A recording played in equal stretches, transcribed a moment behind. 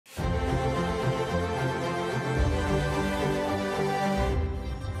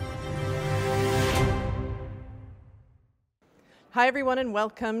Hi everyone and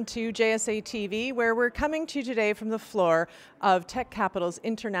welcome to JSATV, where we're coming to you today from the floor of Tech Capital's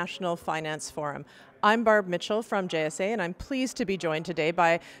International Finance Forum. I'm Barb Mitchell from JSA, and I'm pleased to be joined today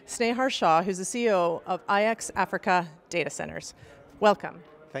by Snehar Shah, who's the CEO of iXAfrica Data Centers. Welcome.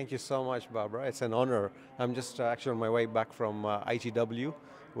 Thank you so much, Barbara. It's an honor. I'm just actually on my way back from ITW,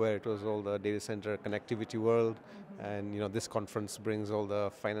 where it was all the data center connectivity world, and this conference brings all the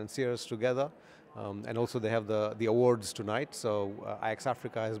financiers together. And also they have the awards tonight, so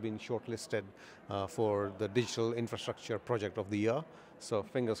iXAfrica has been shortlisted for the Digital Infrastructure Project of the Year, so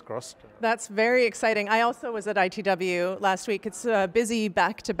fingers crossed. That's very exciting. I also was at ITW last week. It's busy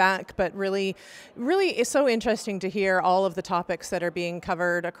back-to-back, but really it's so interesting to hear all of the topics that are being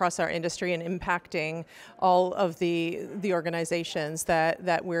covered across our industry and impacting all of the organizations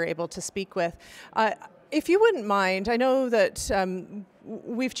that we're able to speak with. If you wouldn't mind, I know that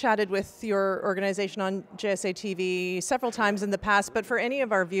we've chatted with your organization on JSATV several times in the past, but for any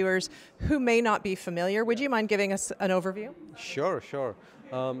of our viewers who may not be familiar, would you mind giving us an overview? Sure.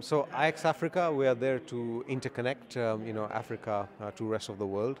 So iXAfrica, we are there to interconnect Africa to the rest of the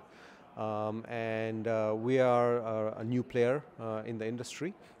world. And we are a new player in the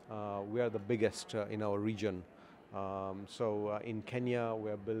industry. We are the biggest in our region. So in Kenya, we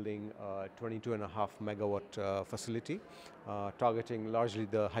are building a 22.5 megawatt facility, targeting largely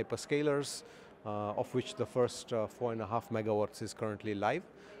the hyperscalers, of which the first 4.5 megawatts is currently live.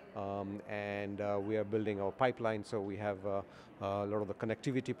 And we are building our pipeline, so we have a lot of the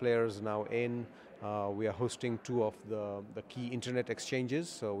connectivity players now in. We are hosting two of the key internet exchanges.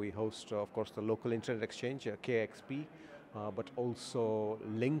 So we host, of course, the local internet exchange, KXP, but also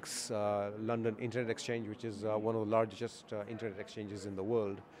Links, London Internet Exchange, which is one of the largest internet exchanges in the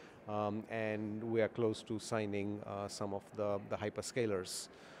world. And we are close to signing some of the hyperscalers.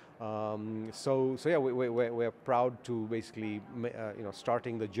 So yeah, we're proud to basically,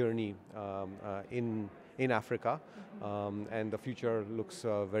 starting the journey in Africa, and the future looks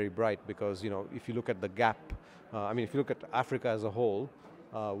very bright because, if you look at the gap, if you look at Africa as a whole,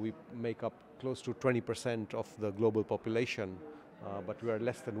 we make up close to 20% of the global population, but we are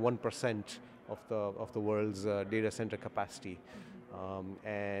less than 1% of the world's data center capacity.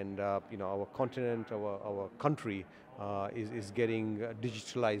 And our continent, our country is getting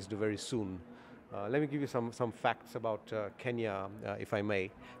digitalized very soon. Let me give you some facts about Kenya, if I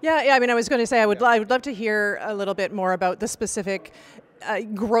may. Yeah. I was going to say I would love to hear a little bit more about the specific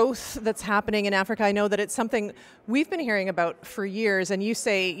growth that's happening in Africa. I know that it's something we've been hearing about for years, and you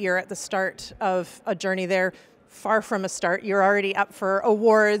say you're at the start of a journey there. Far from a start. You're already up for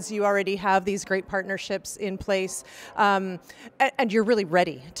awards. You already have these great partnerships in place, and you're really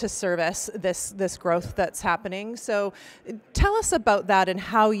ready to service this growth that's happening. So tell us about that and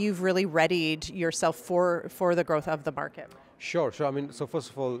how you've really readied yourself for the growth of the market. Sure. So first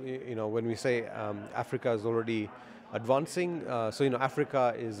of all, when we say Africa is already advancing,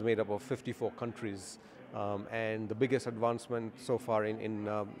 Africa is made up of 54 countries, and the biggest advancement so far in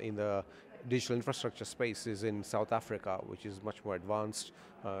the digital infrastructure space is in South Africa, which is much more advanced.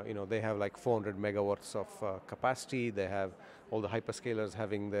 They have like 400 megawatts of capacity. They have all the hyperscalers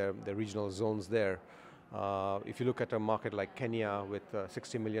having their regional zones there. If you look at a market like Kenya with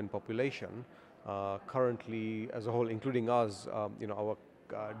 60 million population, currently as a whole, including us, our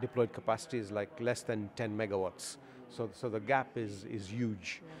deployed capacity is like less than 10 megawatts. So the gap is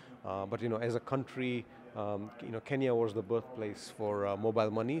huge. But as a country, Kenya was the birthplace for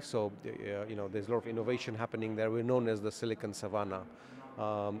mobile money, so there's a lot of innovation happening there. We're known as the Silicon Savannah.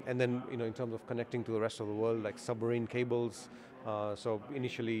 And then in terms of connecting to the rest of the world, like submarine cables. So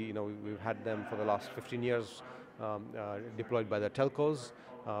initially, we've had them for the last 15 years deployed by the telcos,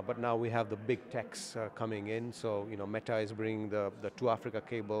 but now we have the big techs coming in. So Meta is bringing the To Africa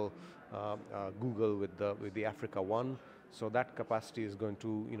cable, Google with the Africa One. So that capacity is going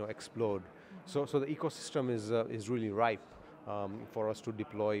to explode. So the ecosystem is really ripe for us to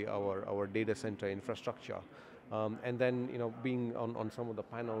deploy our data center infrastructure. And then being on some of the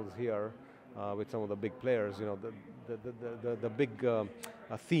panels here with some of the big players, the big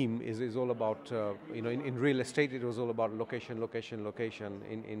theme is all about in real estate it was all about location.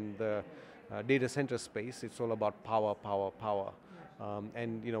 In the data center space, it's all about power.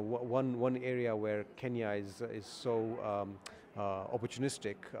 And one area where Kenya is so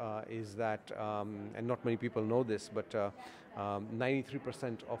opportunistic is that, and not many people know this, but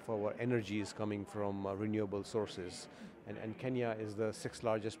 93% of our energy is coming from renewable sources, and Kenya is the 6th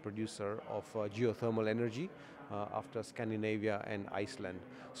largest producer of geothermal energy after Scandinavia and Iceland.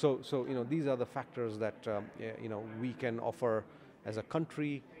 So these are the factors that we can offer as a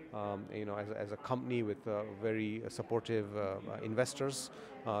country as a company with very supportive investors,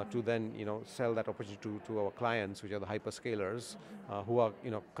 to then sell that opportunity to our clients, which are the hyperscalers, who are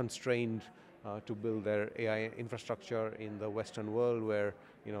constrained to build their AI infrastructure in the Western world, where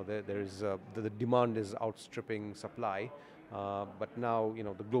there is the demand is outstripping supply. But now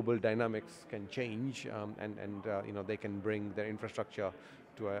the global dynamics can change, and they can bring their infrastructure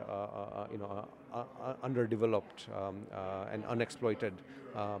to a underdeveloped and unexploited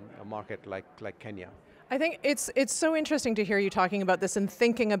market like Kenya. I think it's so interesting to hear you talking about this and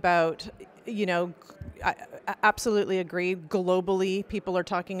thinking about, I absolutely agree. Globally, people are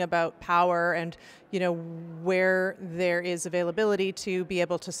talking about power and, where there is availability to be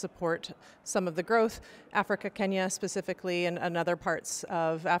able to support some of the growth. Africa, Kenya specifically, and other parts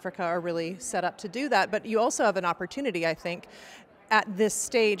of Africa are really set up to do that. But you also have an opportunity, I think, at this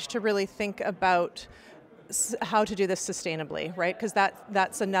stage to really think about how to do this sustainably, right? Because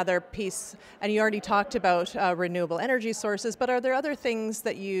that's another piece. And you already talked about renewable energy sources, but are there other things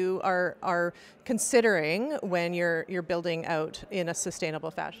that you are considering when you're building out in a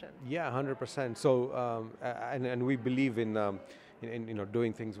sustainable fashion? Yeah, 100%. So, and we believe in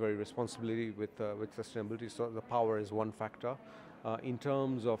doing things very responsibly with sustainability. So the power is one factor. In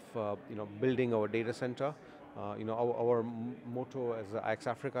terms of building our data center, our motto as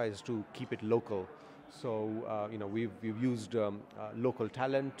iXAfrica is to keep it local. So we've used local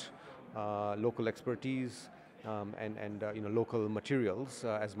talent, local expertise, and local materials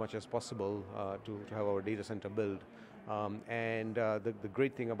as much as possible to have our data center built. And the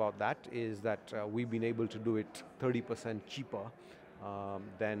great thing about that is that we've been able to do it 30% cheaper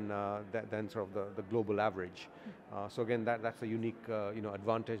than sort of the global average. So again, that's a unique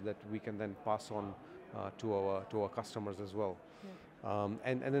advantage that we can then pass on to our customers as well.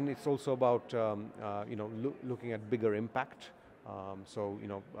 And then it's also about looking at bigger impact. So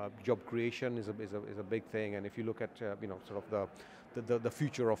job creation is a big thing, and if you look at sort of the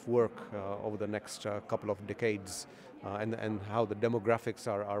future of work over the next couple of decades, and how the demographics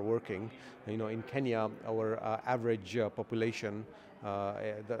are working. In Kenya, our average population,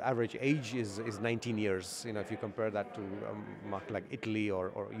 the average age is 19 years. If you compare that to a market like Italy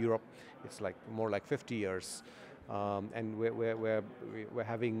or Europe, it's like more like 50 years. And we're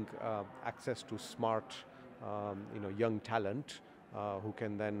having access to smart, young talent who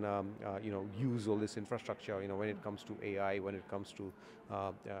can then, use all this infrastructure. When it comes to AI, when it comes to,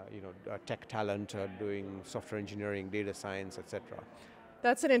 tech talent doing software engineering, data science, etc.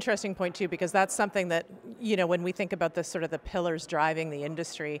 That's an interesting point too, because that's something that, when we think about the sort of the pillars driving the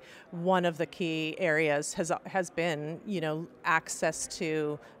industry, one of the key areas has been, access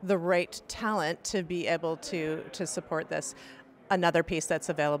to the right talent to be able to support this. Another piece that's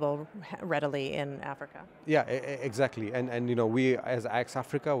available readily in Africa. Yeah, exactly. And we as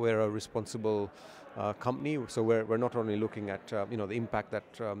iXAfrica, we're a responsible company, so we're not only looking at the impact that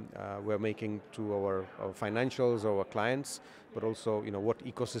we're making to our financials, our clients, but also what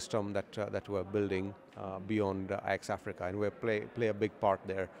ecosystem that we're building beyond iXAfrica, and we play a big part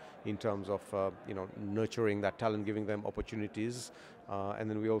there in terms of nurturing that talent, giving them opportunities, and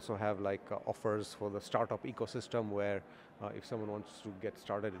then we also have offers for the startup ecosystem where if someone wants to get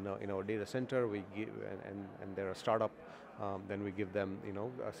started in our data center, we give and they're a startup, then we give them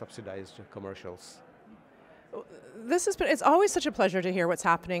subsidized commercials. It's always such a pleasure to hear what's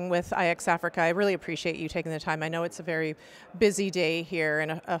happening with iXAfrica. I really appreciate you taking the time. I know it's a very busy day here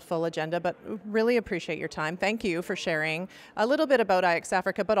and a full agenda, but really appreciate your time. Thank you for sharing a little bit about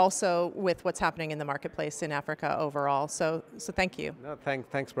iXAfrica, but also with what's happening in the marketplace in Africa overall. So thank you. No,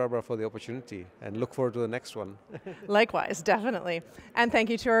 thanks, Barbara, for the opportunity, and look forward to the next one. Likewise, definitely. And thank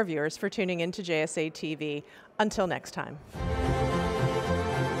you to our viewers for tuning in to JSATV. Until next time.